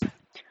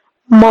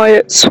My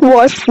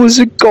ex-wife was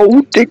a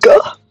gold digger.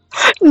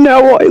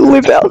 Now I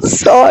live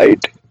outside.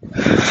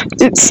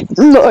 It's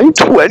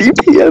 9:20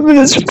 p.m. and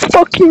it's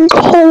fucking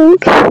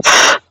cold.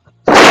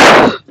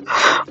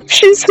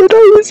 She said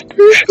I was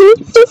too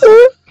short for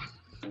her.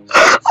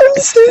 I'm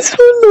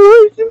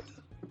 6'9".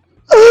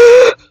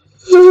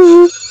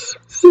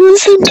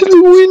 Listen to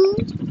the wind.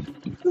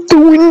 The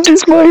wind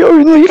is my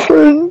only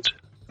friend.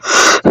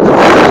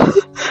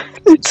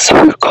 It's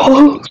so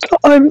cold.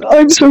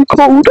 I'm so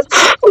cold.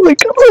 Like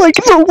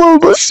the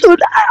Bulbasaur.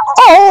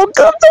 Oh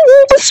god, the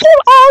Bulbasaur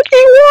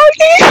Augie.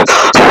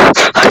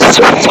 I'm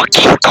so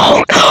fucking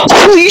cold.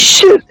 Holy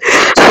shit.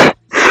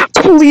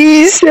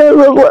 Please,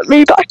 Sarah, let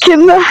me back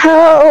in the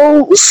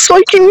house.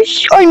 I can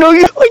hear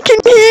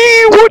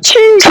you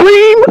watching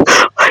Dream.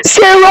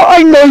 Sarah,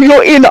 I know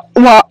you're in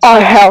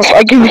our house.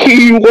 I can hear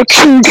you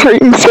watching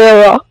Dream,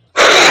 Sarah.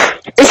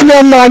 It's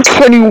now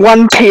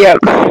 9:21 p.m.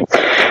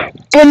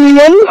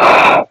 Anyone?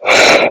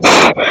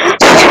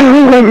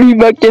 Let me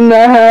back in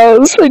the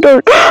house.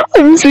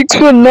 I'm 6'9",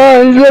 so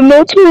I'm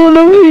not tall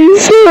enough for you,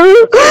 Sarah.